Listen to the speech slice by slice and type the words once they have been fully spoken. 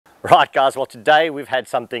Right guys, well today we've had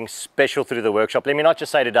something special through the workshop. Let me not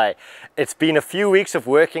just say today, it's been a few weeks of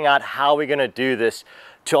working out how we're going to do this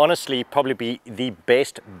to honestly probably be the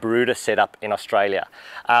best Bruder setup in Australia.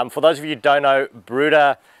 For those of you who don't know,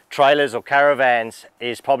 Bruder trailers or caravans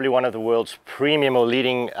is probably one of the world's premium or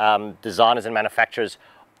leading designers and manufacturers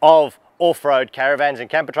of off-road caravans and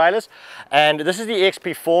camper trailers. And this is the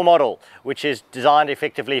EXP-4 model, which is designed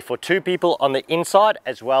effectively for two people on the inside,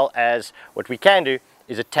 as well as what we can do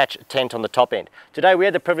is attach a tent on the top end. Today we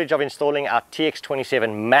had the privilege of installing our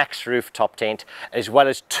TX27 MAX rooftop tent, as well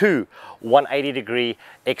as two 180-degree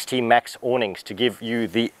XT MAX awnings to give you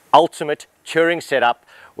the ultimate touring setup,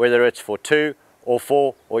 whether it's for 2 or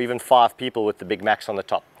 4 or even 5 people with the big Max on the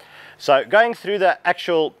top. So going through the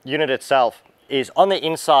actual unit itself, is on the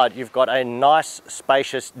inside you've got a nice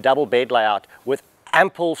spacious double bed layout with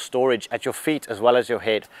ample storage at your feet as well as your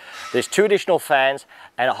head. There's 2 additional fans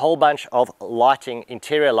and a whole bunch of lighting,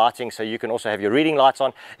 interior lighting, so you can also have your reading lights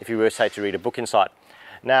on if you were, say, to read a book inside.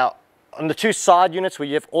 Now on the 2 side units where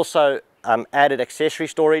you've also added accessory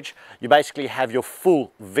storage, you basically have your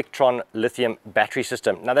full Victron lithium battery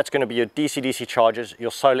system. Now that's going to be your DC-DC chargers,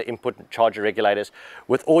 your solar input charger regulators,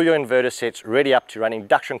 with all your inverter sets ready up to run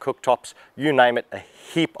induction cooktops, you name it, a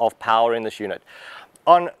heap of power in this unit.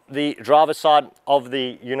 On the driver's side of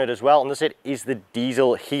the unit as well, on this set is the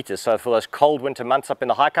diesel heater. So for those cold winter months up in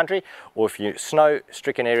the high country, or if you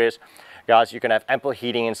snow-stricken areas, guys, you can have ample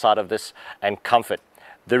heating inside of this and comfort.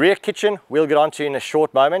 The rear kitchen we'll get onto in a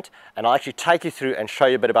short moment, and I'll actually take you through and show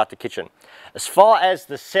you a bit about the kitchen. As far as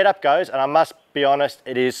the setup goes, and I must be honest,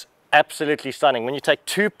 it is absolutely stunning. When you take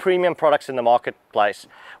 2 premium products in the marketplace,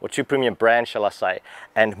 or 2 premium brands shall I say,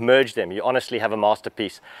 and merge them, you honestly have a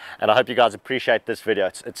masterpiece. And I hope you guys appreciate this video.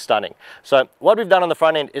 It's stunning. So what we've done on the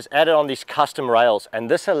front end is added on these custom rails,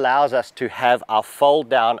 and this allows us to have our fold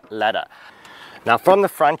down ladder. Now from the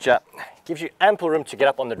front here, it gives you ample room to get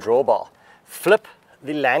up on the drawbar, flip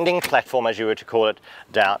the landing platform, as you were to call it,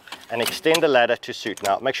 down and extend the ladder to suit.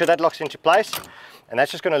 Now make sure that locks into place, and that's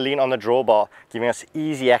just going to lean on the drawbar, giving us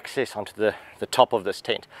easy access onto the top of this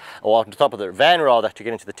tent, or on the top of the van rather, to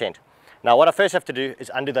get into the tent. Now what I first have to do is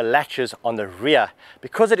undo the latches on the rear.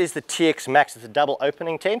 Because it is the TX MAX, it's a double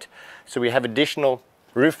opening tent, so we have additional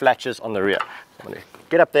roof latches on the rear. So I'm going to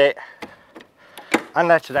get up there,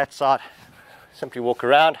 unlatch that side, simply walk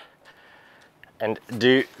around and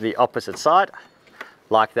do the opposite side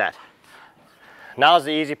like that. Now's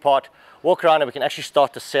the easy part. Walk around and we can actually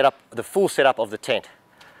start to set up the full setup of the tent.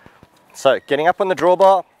 So getting up on the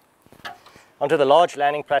drawbar onto the large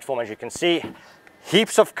landing platform, as you can see,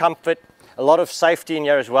 heaps of comfort, a lot of safety in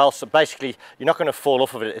here as well. So basically you're not going to fall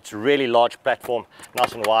off of it. It's a really large platform,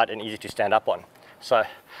 nice and wide and easy to stand up on. So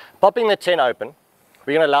popping the tent open,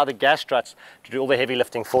 we're going to allow the gas struts to do all the heavy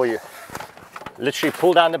lifting for you. Literally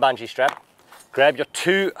pull down the bungee strap, grab your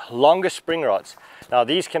 2 longer spring rods. Now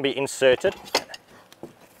these can be inserted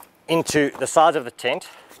into the sides of the tent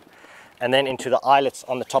and then into the eyelets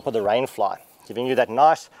on the top of the rainfly, giving you that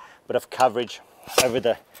nice bit of coverage over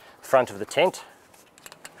the front of the tent,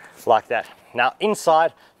 like that. Now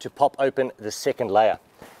inside, to pop open the second layer.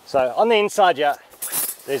 So on the inside here,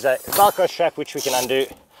 there's a Velcro strap which we can undo,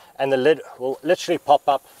 and the lid will literally pop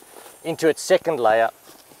up into its second layer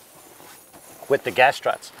with the gas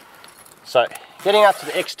struts. So getting out to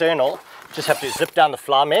the external, just have to zip down the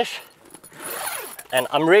fly mesh, and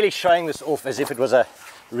I'm really showing this off as if it was a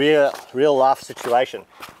real life situation.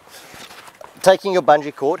 Taking your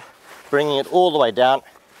bungee cord, bringing it all the way down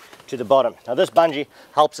to the bottom. Now this bungee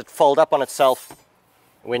helps it fold up on itself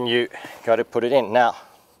when you go to put it in. Now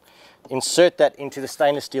insert that into the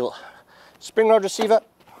stainless steel spring rod receiver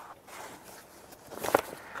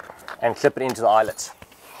and clip it into the eyelets.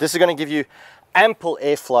 This is going to give you ample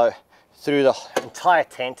airflow through the entire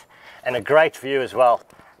tent and a great view as well,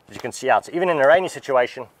 as you can see out. So even in a rainy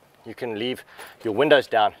situation, you can leave your windows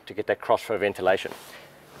down to get that cross-flow ventilation.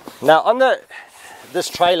 Now on this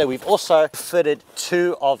trailer, we've also fitted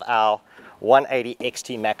 2 of our 180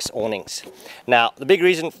 XT MAX awnings. Now the big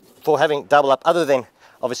reason for having double up, other than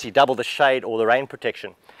obviously double the shade or the rain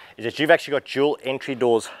protection, is that you've actually got dual entry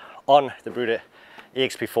doors on the Bruder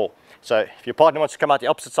EXP-4. So if your partner wants to come out the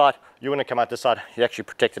opposite side, you want to come out this side, you're actually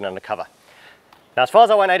protected under cover. Now as far as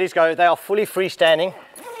our 180s go, they are fully freestanding,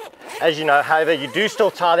 as you know. However, you do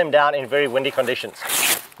still tie them down in very windy conditions.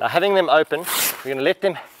 Now having them open, we're going to let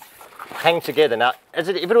them hang together. Now if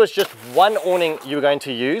it was just one awning you were going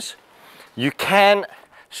to use, you can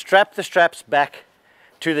strap the straps back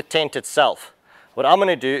to the tent itself. What I'm going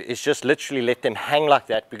to do is just literally let them hang like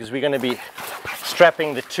that, because we're going to be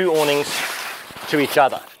strapping the 2 awnings to each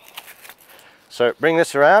other. So bring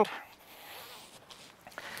this around,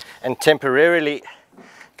 and temporarily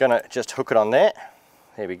gonna just hook it on there.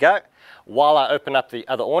 There we go. While I open up the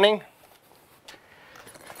other awning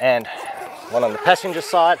and one on the passenger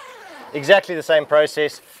side, exactly the same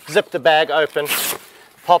process. Zip the bag open,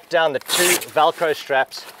 pop down the 2 Velcro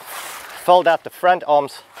straps, fold out the front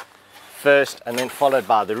arms first and then followed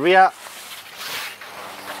by the rear.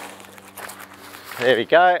 There we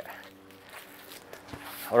go.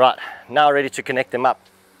 All right, now ready to connect them up.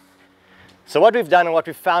 So what we've done and what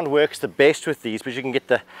we've found works the best with these, because you can get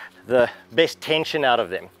the best tension out of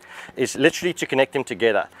them, is literally to connect them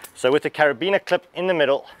together. So with the carabiner clip in the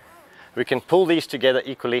middle, we can pull these together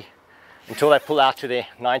equally until they pull out to their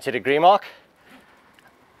 90-degree mark,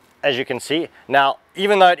 as you can see. Now,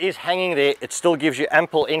 even though it is hanging there, it still gives you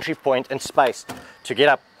ample entry point and space to get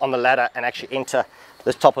up on the ladder and actually enter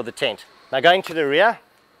the top of the tent. Now going to the rear,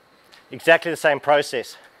 exactly the same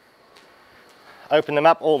process. Open them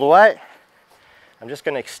up all the way. I'm just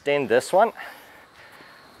going to extend this one.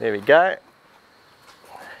 There we go.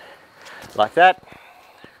 Like that.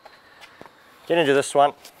 Get into this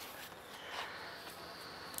one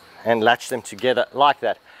and latch them together like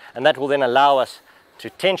that. And that will then allow us to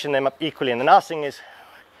tension them up equally. And the nice thing is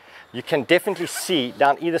you can definitely see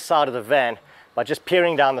down either side of the van by just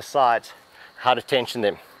peering down the sides how to tension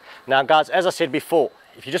them. Now guys, as I said before,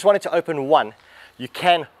 if you just wanted to open one, you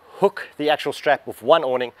can hook the actual strap with one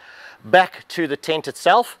awning back to the tent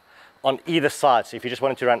itself on either side. So if you just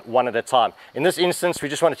wanted to run one at a time. In this instance, we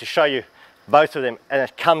just wanted to show you both of them, and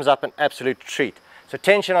it comes up an absolute treat. So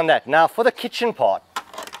tension on that. Now for the kitchen part,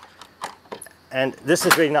 and this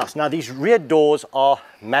is really nice. Now these rear doors are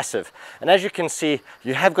massive, and as you can see,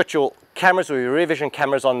 you have got your cameras or your rear vision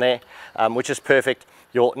cameras on there, which is perfect.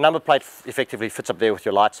 Your number plate effectively fits up there with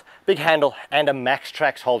your lights, big handle, and a Max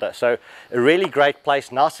Tracks holder. So a really great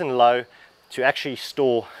place, nice and low, to actually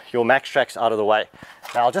store your Max Tracks out of the way.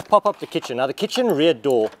 Now I'll just pop up the kitchen. Now the kitchen rear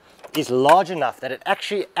door is large enough that it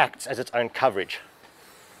actually acts as its own coverage.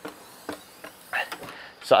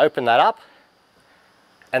 So open that up,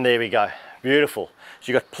 and there we go. Beautiful.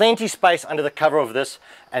 So you've got plenty space under the cover of this,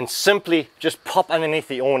 and simply just pop underneath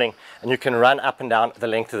the awning and you can run up and down the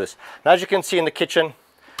length of this. Now as you can see in the kitchen,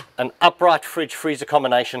 an upright fridge freezer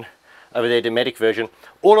combination over there, Dometic version,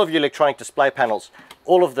 all of your electronic display panels,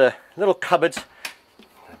 all of the little cupboards,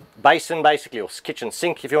 basin basically, or kitchen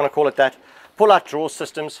sink if you want to call it that, pull out drawer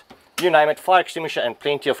systems, you name it, fire extinguisher, and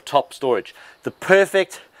plenty of top storage. The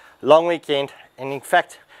perfect long weekend, and in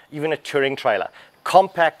fact even a touring trailer.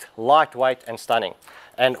 Compact, lightweight, and stunning.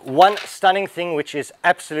 And one stunning thing which is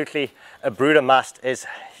absolutely a Bruder must is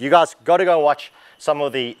you guys got to go watch some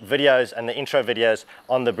of the videos and the intro videos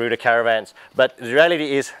on the Bruder caravans. But the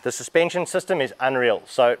reality is the suspension system is unreal.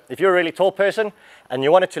 So if you're a really tall person and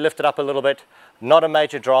you wanted to lift it up a little bit, not a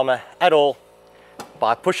major drama at all.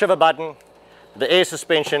 By a push of a button, the air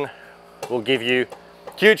suspension will give you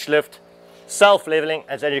huge lift, self-leveling,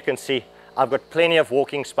 as you can see. I've got plenty of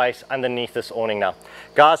walking space underneath this awning now.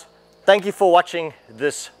 Guys, thank you for watching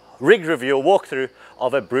this rig review, walkthrough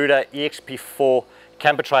of a Bruder EXP-4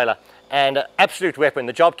 camper trailer. And absolute weapon.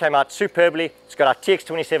 The job came out superbly. It's got our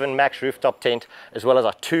TX27 MAX rooftop tent, as well as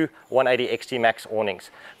our 2 180 XT MAX awnings.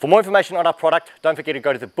 For more information on our product, don't forget to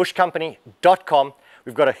go to thebushcompany.com.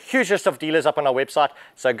 We've got a huge list of dealers up on our website,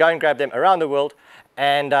 so go and grab them around the world.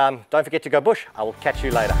 And don't forget to go bush. I will catch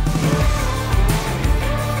you later.